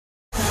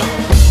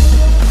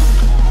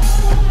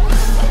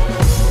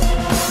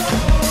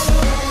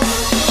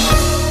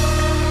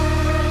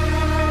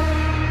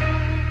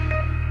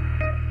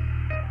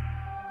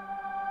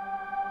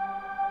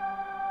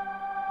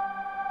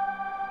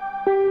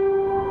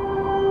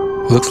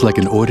looks like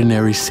an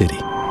ordinary city.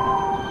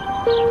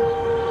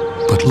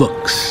 But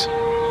looks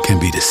can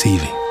be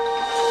deceiving.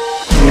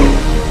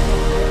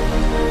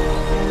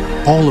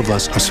 All of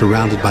us are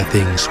surrounded by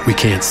things we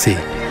can't see.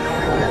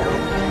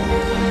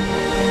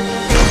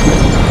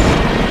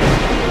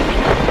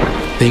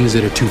 Things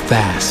that are too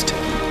fast,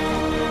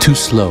 too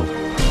slow,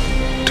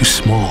 too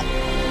small,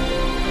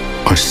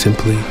 are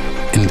simply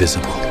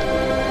invisible.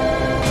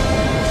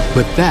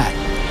 But that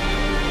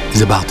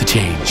is about to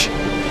change.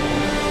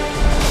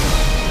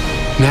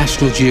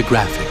 National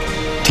Geographic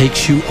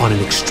takes you on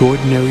an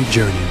extraordinary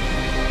journey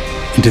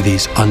into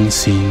these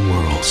unseen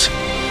worlds.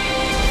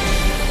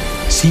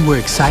 See where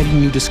exciting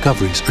new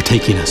discoveries are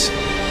taking us,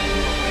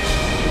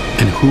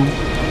 and who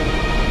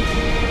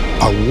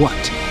or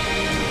what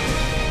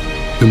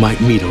we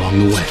might meet along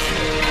the way.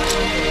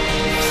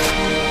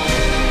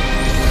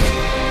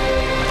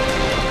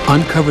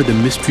 Uncover the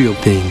mystery of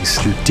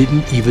things you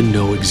didn't even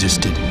know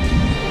existed,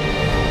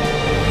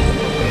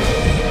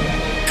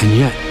 and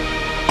yet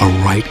are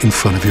right in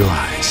front of your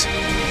eyes.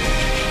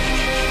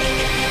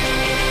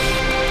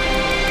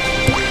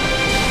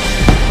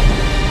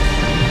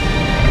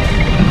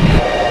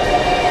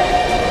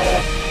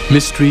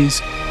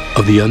 Mysteries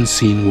of the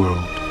unseen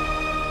world.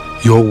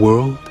 Your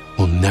world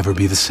will never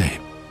be the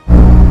same.